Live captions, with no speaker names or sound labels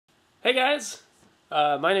Hey guys,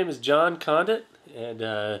 my name is John Condit, and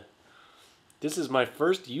this is my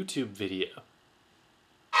first YouTube video.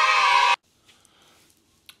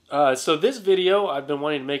 So this video I've been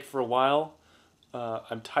wanting to make for a while.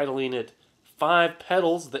 I'm titling it 5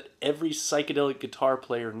 Pedals That Every Psychedelic Guitar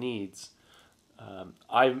Player Needs.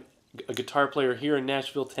 I'm a guitar player here in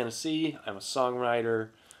Nashville, Tennessee. I'm a songwriter,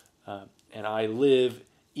 and I live,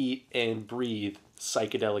 eat, and breathe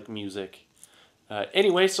psychedelic music.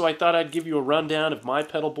 Anyway, so I thought I'd give you a rundown of my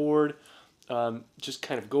pedal board, just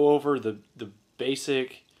kind of go over the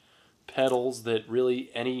basic pedals that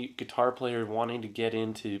really any guitar player wanting to get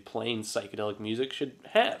into playing psychedelic music should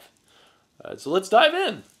have. So let's dive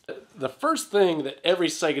in. The first thing that every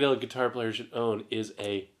psychedelic guitar player should own is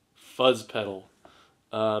a fuzz pedal.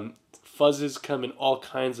 Fuzzes come in all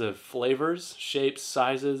kinds of flavors, shapes,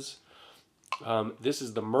 sizes. This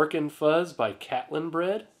is the Merkin Fuzz by Catlin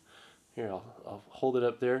Bread. Here, I'll hold it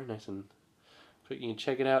up there, nice and quick. You can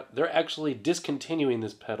check it out. They're actually discontinuing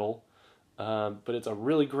this pedal, but it's a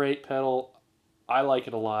really great pedal. I like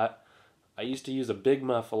it a lot. I used to use a Big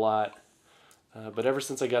Muff a lot, but ever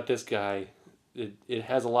since I got this guy, it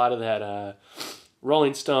has a lot of that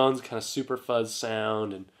Rolling Stones kind of super fuzz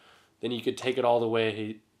sound, and then you could take it all the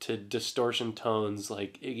way to distortion tones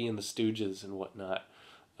like Iggy and the Stooges and whatnot.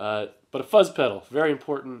 But a fuzz pedal, very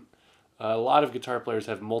important. A lot of guitar players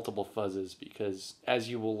have multiple fuzzes because, as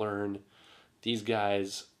you will learn, these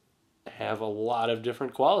guys have a lot of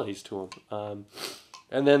different qualities to them.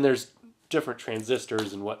 And then there's different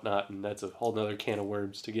transistors and whatnot, and that's a whole nother can of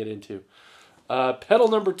worms to get into. Pedal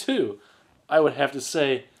number 2, I would have to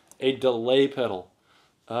say a delay pedal.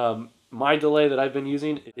 My delay that I've been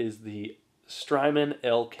using is the Strymon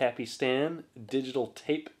El Capistan Digital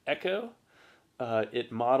Tape Echo.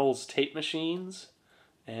 It models tape machines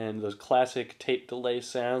and those classic tape delay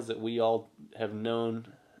sounds that we all have known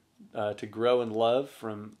to grow and love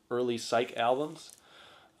from early Psych albums.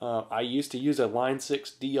 I used to use a Line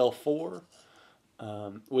 6 DL4,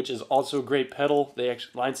 which is also a great pedal.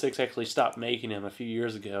 Line 6 actually stopped making them a few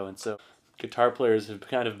years ago, and so guitar players have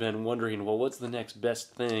kind of been wondering, well, what's the next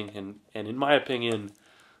best thing? And in my opinion,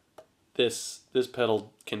 this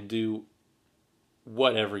pedal can do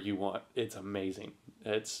whatever you want. It's amazing.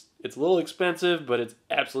 It's a little expensive, but it's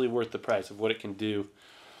absolutely worth the price of what it can do.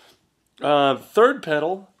 Third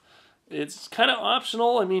pedal, it's kind of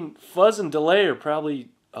optional. I mean, fuzz and delay are probably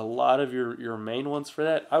a lot of your main ones for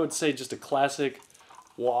that. I would say just a classic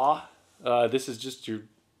wah. This is just your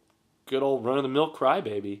good old run-of-the-mill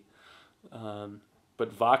Crybaby.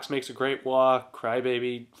 But Vox makes a great wah.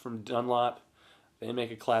 Crybaby from Dunlop, they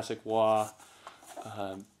make a classic wah.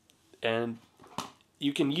 And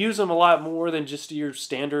you can use them a lot more than just your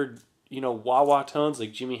standard, wah-wah tones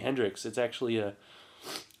like Jimi Hendrix. It's actually a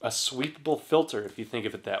sweepable filter if you think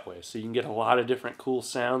of it that way. So you can get a lot of different cool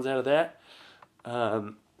sounds out of that.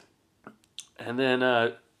 And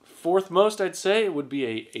then fourth most, I'd say, would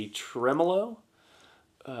be a tremolo.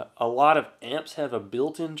 A lot of amps have a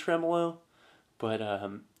built-in tremolo, but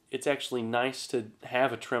it's actually nice to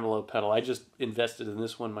have a tremolo pedal. I just invested in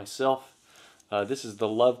this one myself. This is the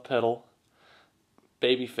Love Pedal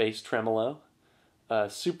Babyface Tremolo.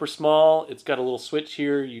 Super small. It's got a little switch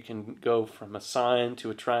here. You can go from a sine to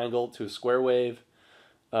a triangle to a square wave.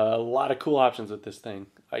 A lot of cool options with this thing.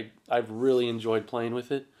 I've really enjoyed playing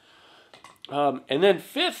with it. And then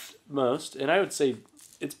fifth most, and I would say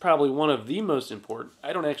it's probably one of the most important.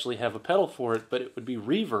 I don't actually have a pedal for it, but it would be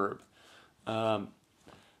reverb.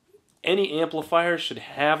 Any amplifier should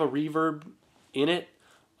have a reverb in it.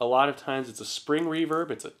 A lot of times it's a spring reverb.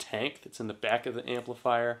 It's a tank that's in the back of the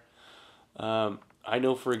amplifier. I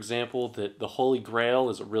know, for example, that the Holy Grail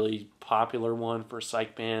is a really popular one for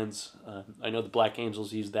psych bands. I know the Black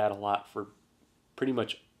Angels use that a lot for pretty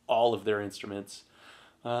much all of their instruments.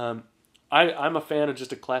 I'm a fan of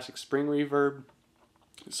just a classic spring reverb.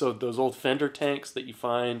 So those old Fender tanks that you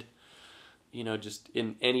find, just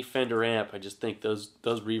in any Fender amp, I just think those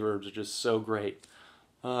reverbs are just so great.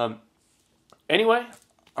 Anyway,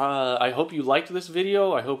 I hope you liked this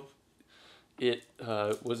video. I hope it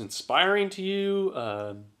was inspiring to you.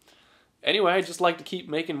 Anyway, I just like to keep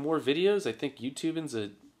making more videos. I think YouTubing's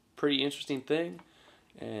a pretty interesting thing.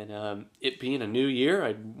 And it being a new year,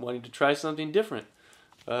 I wanted to try something different.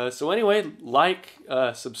 So anyway,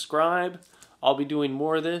 subscribe. I'll be doing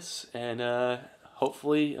more of this. And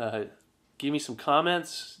hopefully give me some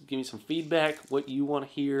comments. Give me some feedback, what you want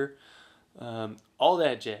to hear. All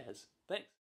that jazz.